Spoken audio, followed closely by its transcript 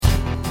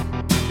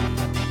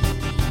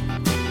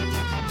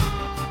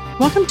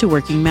Welcome to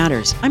Working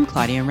Matters. I'm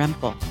Claudia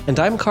Rempel. And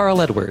I'm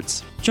Carl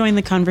Edwards. Join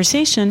the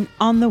conversation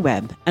on the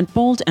web at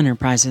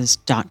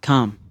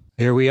boldenterprises.com.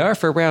 Here we are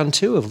for round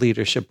 2 of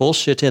Leadership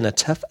Bullshit in a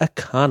Tough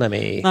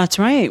Economy. That's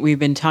right. We've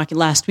been talking,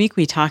 last week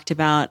we talked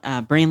about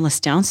brainless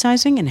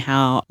downsizing and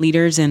how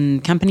leaders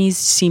and companies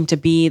seem to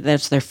be,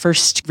 that's their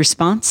first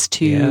response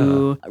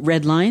to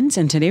red lines.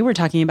 And today we're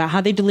talking about how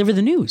they deliver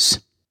the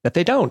news. That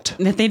they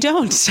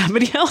don't.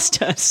 Somebody else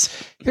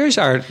does. Here's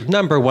our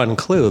number one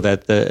clue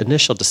that the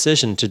initial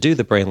decision to do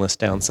the brainless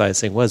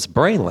downsizing was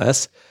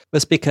brainless,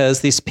 was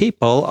because these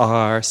people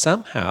are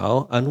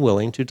somehow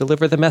unwilling to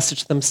deliver the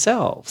message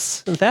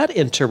themselves. Isn't that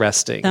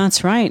interesting?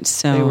 That's right.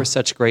 So they were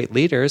such great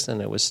leaders,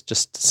 and it was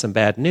just some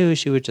bad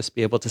news. You would just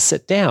be able to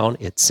sit down,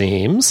 it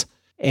seems,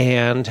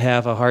 and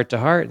have a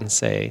heart-to-heart and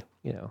say,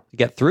 to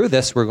get through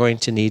this, we're going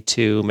to need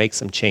to make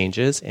some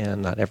changes,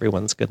 and not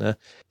everyone's going to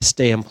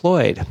stay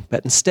employed.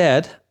 But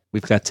instead,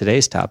 we've got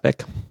today's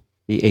topic,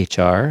 the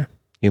HR,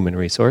 human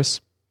resource,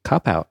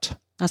 cop-out.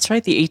 That's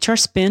right. The HR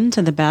spin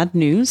to the bad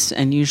news.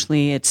 And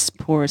usually it's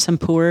some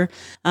poor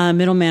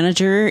middle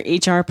manager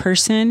HR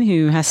person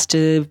who has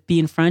to be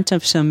in front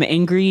of some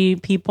angry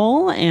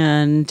people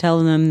and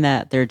tell them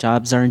that their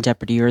jobs are in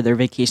jeopardy or their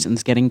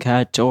vacation's getting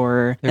cut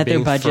or that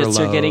their budgets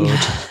are getting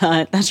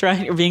that's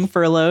right. Or being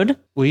furloughed.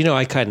 Well,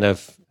 I kind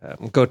of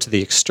go to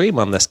the extreme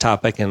on this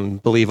topic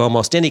and believe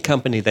almost any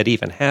company that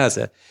even has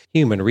a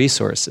human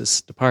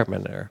resources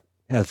department or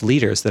have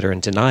leaders that are in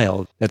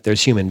denial that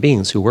there's human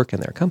beings who work in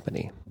their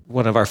company.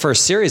 One of our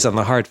first series on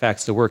the hard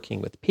facts of working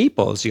with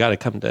people is you got to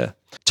come to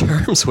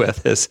terms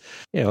with is,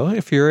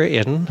 if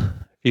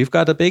you've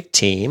got a big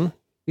team,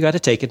 you got to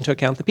take into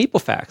account the people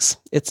facts.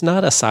 It's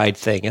not a side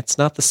thing. It's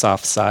not the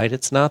soft side.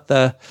 It's not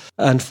the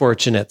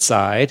unfortunate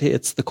side.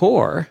 It's the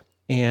core.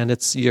 And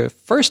it's your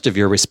first of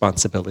your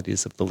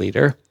responsibilities of the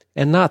leader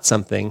and not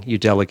something you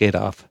delegate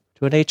off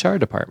to an HR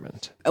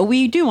department.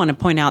 We do want to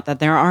point out that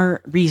there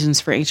are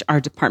reasons for HR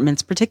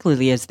departments,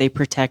 particularly as they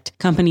protect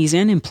companies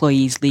and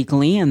employees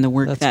legally, and the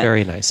work That's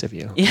very nice of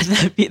you. Yeah,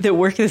 the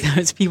work that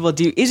those people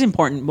do is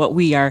important. What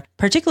we are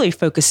particularly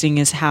focusing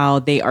is how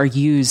they are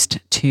used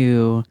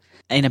to,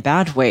 in a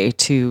bad way,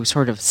 to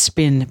sort of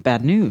spin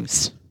bad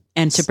news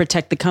and to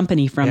protect the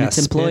company from its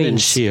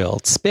employees.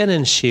 Spin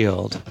and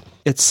shield.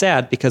 It's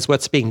sad because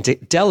what's being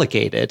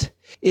delegated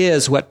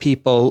is what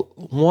people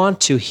want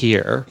to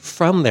hear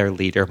from their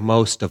leader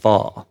most of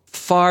all.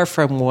 Far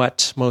from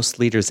what most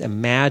leaders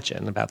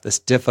imagine about this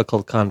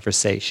difficult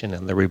conversation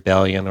and the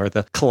rebellion or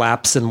the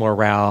collapse in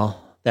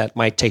morale that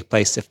might take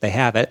place if they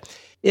have it.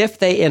 If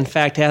they, in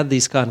fact, had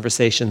these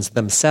conversations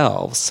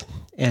themselves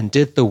and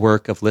did the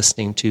work of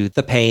listening to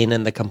the pain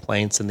and the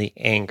complaints and the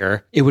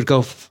anger, it would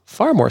go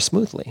far more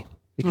smoothly.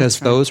 Because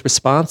those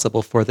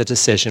responsible for the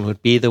decision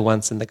would be the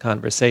ones in the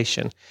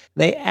conversation.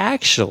 They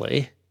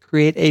actually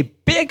create a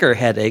bigger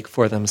headache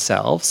for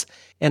themselves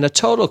and a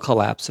total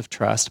collapse of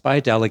trust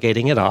by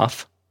delegating it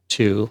off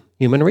to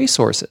human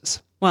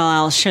resources. Well,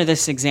 I'll share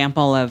this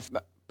example of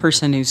a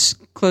person who's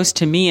close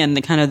to me and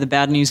the kind of the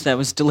bad news that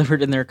was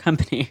delivered in their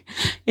company.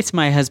 It's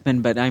my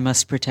husband, but I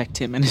must protect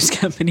him and his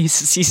company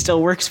since he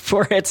still works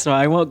for it, so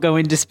I won't go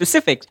into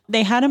specifics.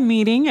 They had a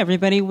meeting,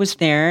 everybody was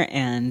there,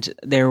 and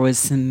there was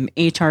some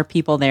HR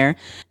people there.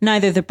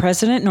 Neither the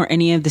president nor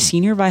any of the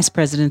senior vice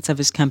presidents of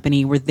his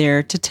company were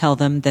there to tell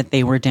them that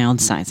they were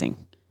downsizing.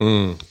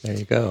 There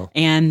you go.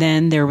 And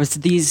then there was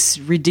these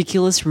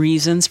ridiculous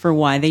reasons for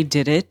why they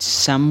did it,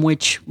 some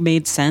which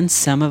made sense,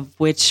 some of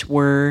which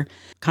were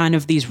kind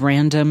of these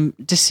random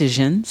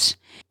decisions.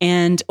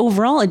 And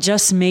overall, it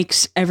just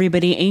makes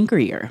everybody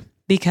angrier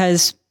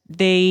because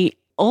they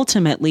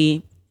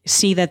ultimately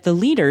see that the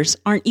leaders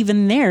aren't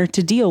even there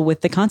to deal with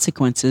the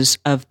consequences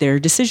of their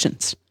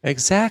decisions.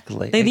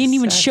 Exactly. They didn't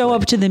even show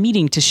up to the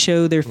meeting to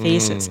show their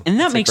faces. And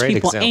that makes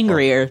people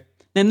angrier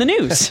than the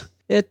news.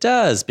 It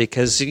does,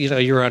 because,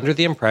 you're under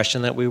the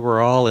impression that we were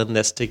all in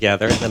this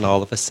together, and then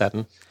all of a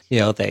sudden,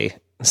 they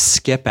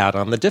skip out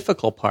on the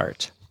difficult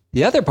part.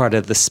 The other part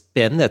of the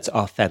spin that's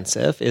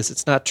offensive is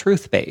it's not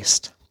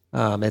truth-based.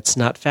 It's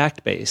not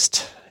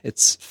fact-based.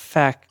 It's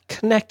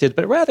fact-connected,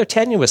 but rather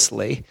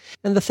tenuously.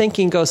 And the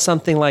thinking goes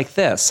something like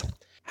this.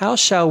 How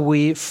shall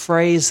we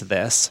phrase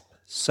this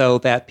so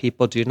that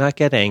people do not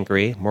get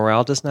angry,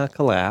 morale does not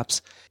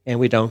collapse,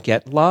 and we don't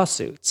get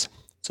lawsuits?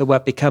 So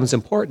what becomes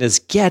important is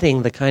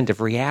getting the kind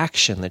of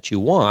reaction that you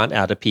want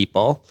out of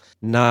people,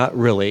 not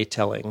really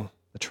telling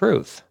the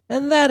truth.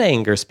 And that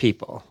angers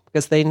people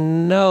because they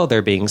know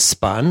they're being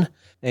spun.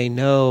 They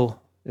know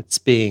it's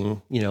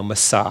being,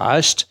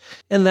 massaged.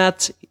 And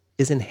that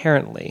is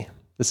inherently,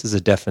 this is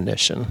a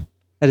definition,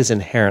 that is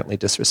inherently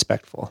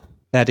disrespectful.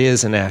 That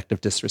is an act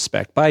of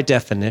disrespect by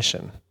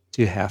definition,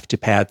 to have to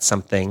pad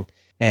something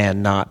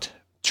and not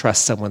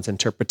trust someone's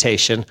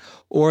interpretation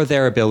or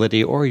their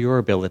ability or your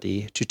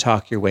ability to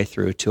talk your way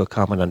through to a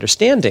common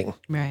understanding.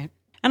 Right.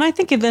 And I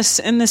think in this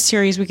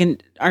series,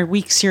 our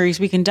week series,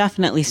 we can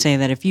definitely say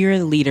that if you're a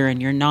leader and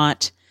you're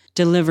not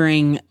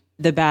delivering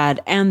the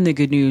bad and the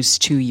good news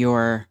to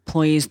your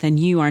employees, then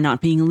you are not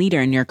being a leader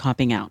and you're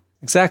copping out.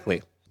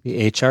 Exactly.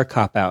 the HR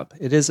cop-out.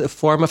 It is a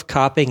form of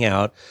copping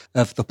out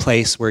of the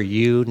place where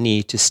you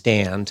need to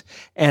stand.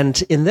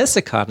 And in this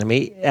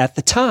economy, at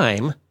the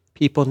time,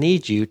 people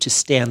need you to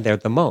stand there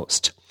the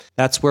most.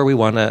 That's where we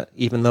want to,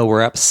 even though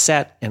we're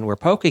upset and we're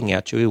poking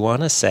at you, we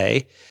want to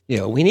say,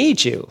 we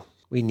need you.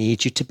 We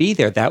need you to be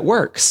there. That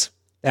works.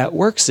 That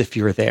works if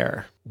you're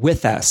there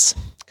with us,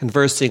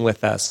 conversing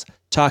with us,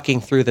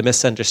 talking through the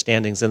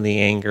misunderstandings and the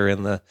anger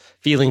and the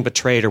feeling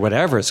betrayed or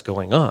whatever is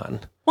going on.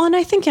 Well, and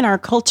I think in our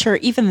culture,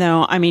 even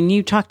though,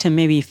 you talk to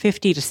maybe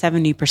 50 to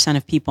 70%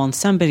 of people and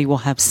somebody will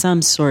have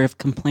some sort of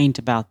complaint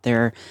about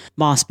their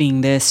boss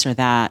being this or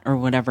that or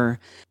whatever.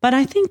 But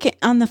I think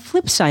on the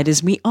flip side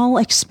is we all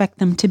expect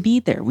them to be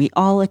there. We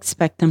all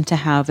expect them to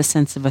have a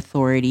sense of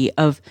authority,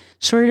 of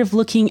sort of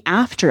looking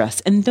after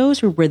us. And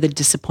those are where the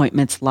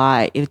disappointments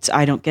lie.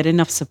 I don't get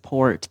enough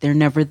support. They're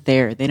never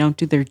there. They don't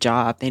do their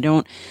job.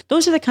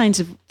 Those are the kinds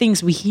of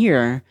things we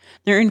hear.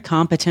 They're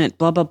incompetent,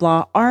 blah, blah,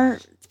 blah, are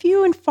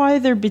few and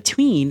farther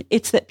between.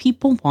 It's that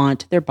people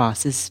want their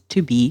bosses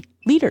to be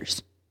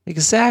leaders.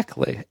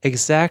 Exactly.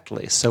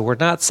 So we're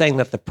not saying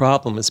that the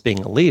problem is being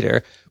a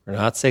leader. We're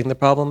not saying the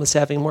problem is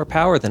having more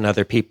power than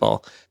other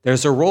people.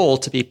 There's a role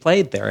to be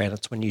played there, and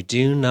it's when you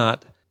do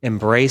not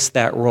embrace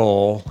that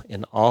role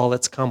in all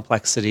its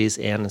complexities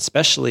and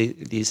especially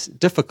these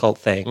difficult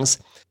things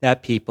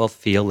that people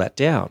feel let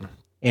down.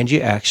 And you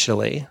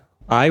actually,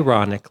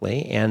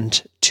 ironically,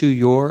 and to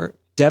your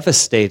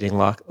devastating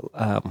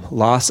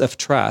loss of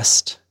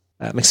trust,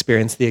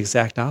 experience the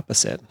exact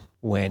opposite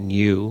when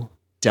you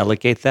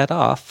delegate that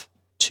off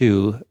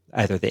to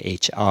either the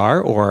HR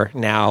or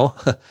now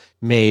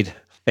made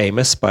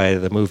famous by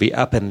the movie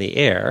Up in the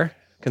Air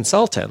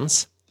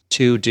consultants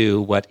to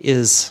do what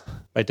is,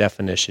 by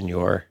definition,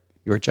 your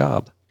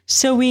job.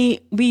 So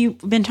we've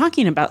been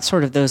talking about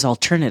sort of those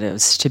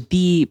alternatives to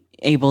be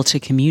able to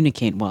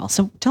communicate well.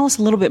 So tell us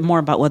a little bit more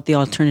about what the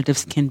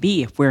alternatives can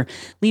be if we're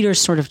leaders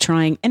sort of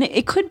trying. And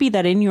it could be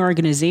that in your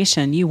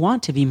organization, you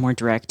want to be more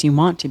direct, you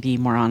want to be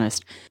more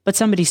honest, but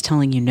somebody's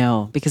telling you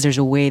no because there's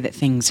a way that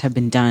things have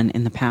been done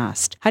in the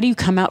past. How do you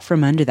come out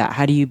from under that?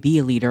 How do you be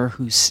a leader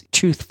who's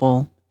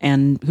truthful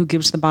and who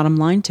gives the bottom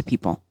line to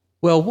people?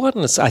 Well, one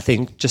is, I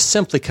think, just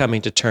simply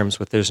coming to terms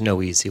with there's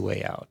no easy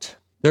way out.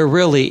 There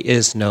really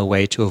is no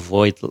way to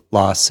avoid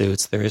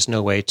lawsuits. There is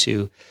no way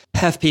to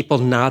have people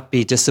not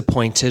be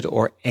disappointed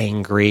or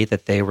angry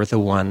that they were the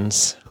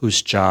ones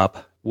whose job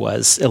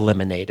was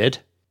eliminated.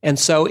 And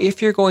so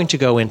if you're going to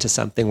go into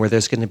something where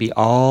there's going to be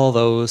all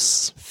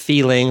those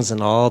feelings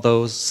and all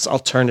those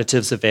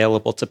alternatives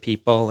available to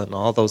people and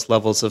all those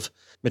levels of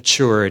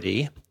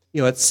maturity,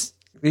 you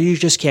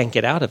just can't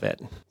get out of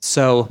it.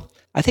 So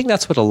I think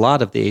that's what a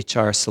lot of the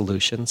HR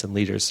solutions and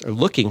leaders are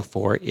looking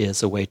for,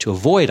 is a way to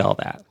avoid all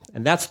that.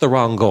 And that's the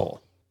wrong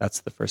goal.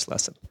 That's the first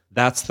lesson.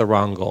 That's the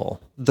wrong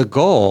goal. The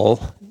goal,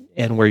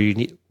 and where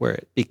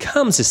it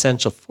becomes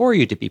essential for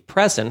you to be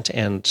present,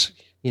 and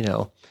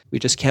we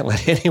just can't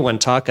let anyone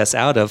talk us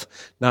out of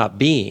not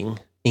being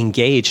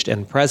engaged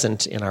and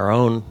present in our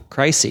own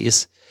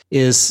crises,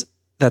 is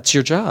that's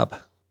your job.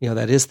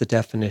 That is the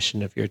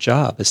definition of your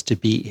job, is to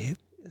be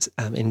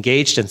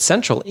engaged and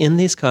central in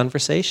these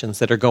conversations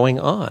that are going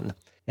on.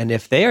 And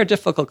if they are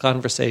difficult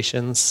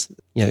conversations,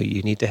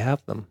 you need to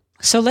have them.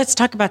 So let's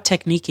talk about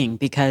techniquing,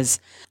 because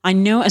I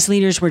know as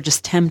leaders, we're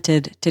just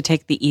tempted to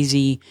take the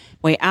easy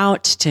way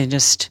out, to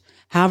just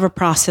have a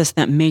process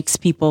that makes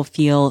people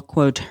feel,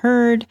 quote,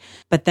 heard,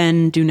 but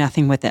then do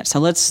nothing with it. So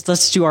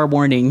let's do our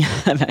warning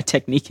about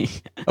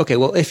techniquing. Okay,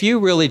 well, if you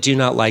really do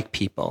not like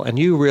people and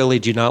you really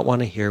do not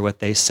want to hear what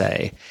they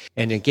say,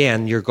 and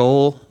again, your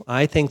goal,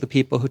 I think the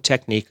people who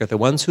technique are the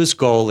ones whose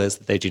goal is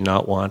that they do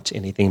not want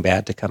anything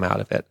bad to come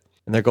out of it.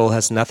 And their goal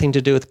has nothing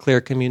to do with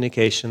clear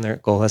communication. Their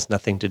goal has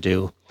nothing to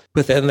do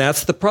with it. And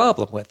that's the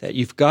problem with it.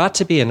 You've got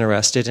to be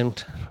interested in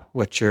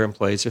what your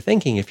employees are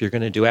thinking if you're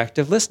going to do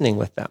active listening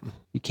with them.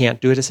 You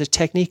can't do it as a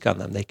technique on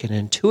them. They can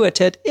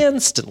intuit it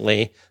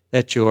instantly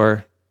that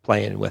you're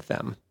playing with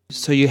them.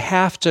 So you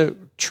have to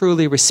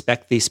truly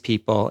respect these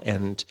people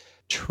and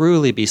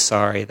truly be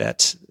sorry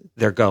that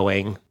they're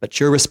going. But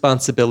your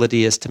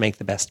responsibility is to make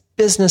the best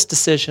business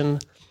decision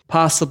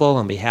possible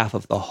on behalf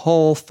of the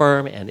whole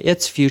firm and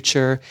its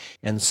future.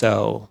 And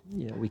so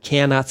we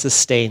cannot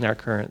sustain our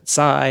current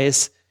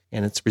size,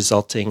 and it's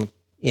resulting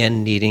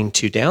in needing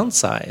to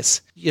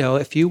downsize.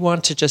 If you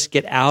want to just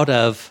get out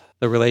of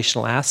the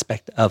relational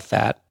aspect of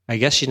that, I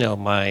guess,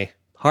 my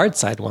hard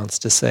side wants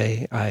to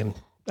say,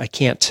 I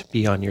can't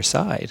be on your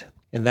side.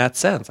 In that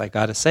sense, I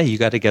got to say, you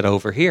got to get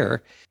over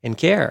here and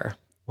care.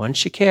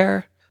 Once you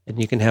care, then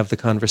you can have the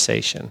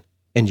conversation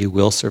and you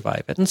will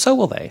survive it. And so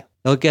will they.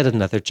 They'll get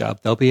another job.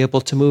 They'll be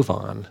able to move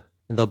on,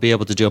 and they'll be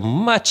able to do it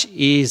much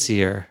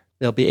easier.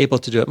 They'll be able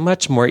to do it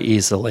much more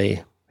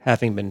easily,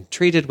 having been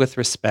treated with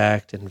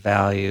respect and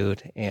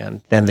valued,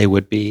 and than they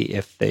would be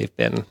if they've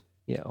been,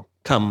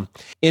 come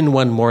in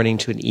one morning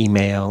to an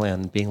email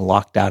and being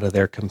locked out of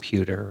their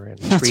computer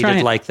and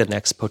treated like the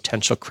next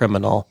potential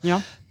criminal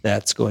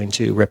that's going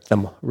to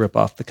rip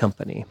off the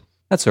company.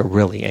 That's what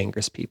really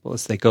angers people,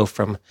 is they go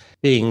from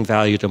being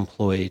valued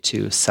employee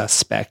to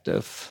suspect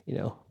of,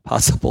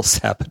 possible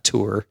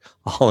saboteur,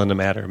 all in a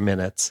matter of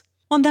minutes.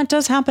 Well, that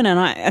does happen. And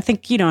I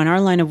think, in our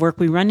line of work,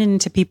 we run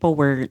into people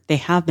where they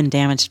have been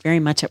damaged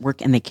very much at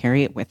work and they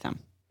carry it with them.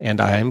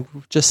 And I'm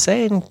just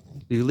saying,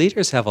 you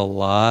leaders have a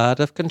lot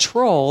of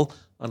control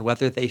on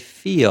whether they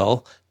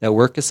feel that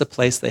work is a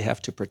place they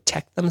have to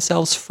protect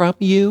themselves from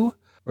you,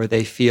 or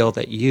they feel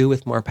that you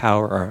with more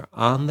power are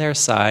on their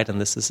side and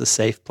this is a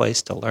safe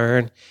place to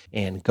learn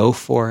and go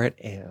for it.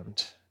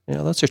 And,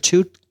 those are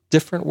two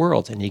different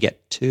worlds, and you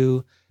get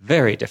two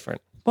very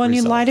different and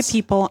results. You lie to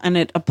people, and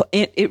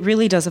it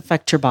really does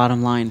affect your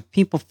bottom line.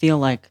 People feel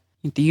like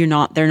they're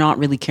not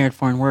really cared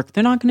for in work.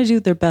 They're not going to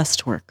do their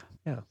best work.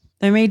 Yeah.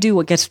 They may do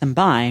what gets them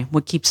by,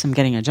 what keeps them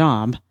getting a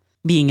job,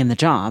 being in the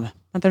job,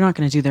 but they're not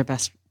going to do their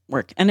best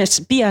work. And it's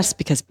BS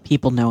because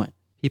people know it.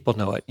 People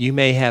know it. You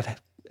may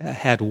have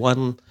had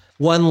one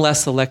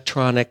less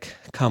electronic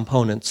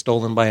component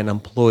stolen by an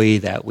employee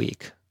that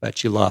week,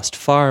 but you lost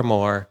far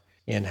more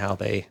in how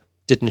they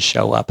didn't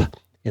show up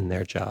in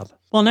their job.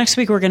 Well, next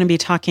week we're going to be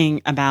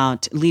talking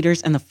about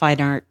leaders and the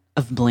fine art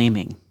of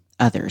blaming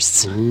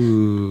others.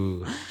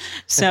 Ooh.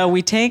 So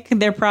we take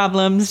their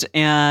problems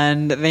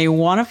and they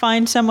want to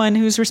find someone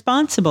who's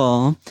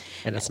responsible.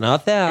 And it's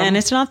not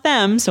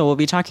them. So we'll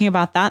be talking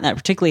about that. That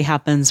particularly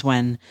happens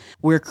when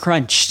we're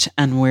crunched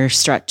and we're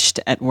stretched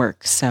at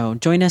work. So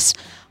join us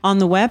on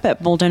the web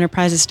at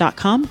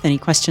boldenterprises.com with any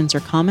questions or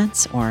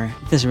comments, or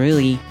if this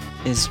really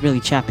is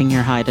chapping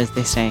your hide, as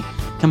they say,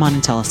 come on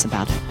and tell us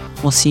about it.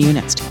 We'll see you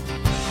next time.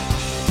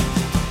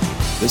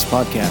 This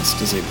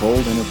podcast is a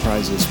Bold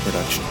Enterprises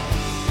production.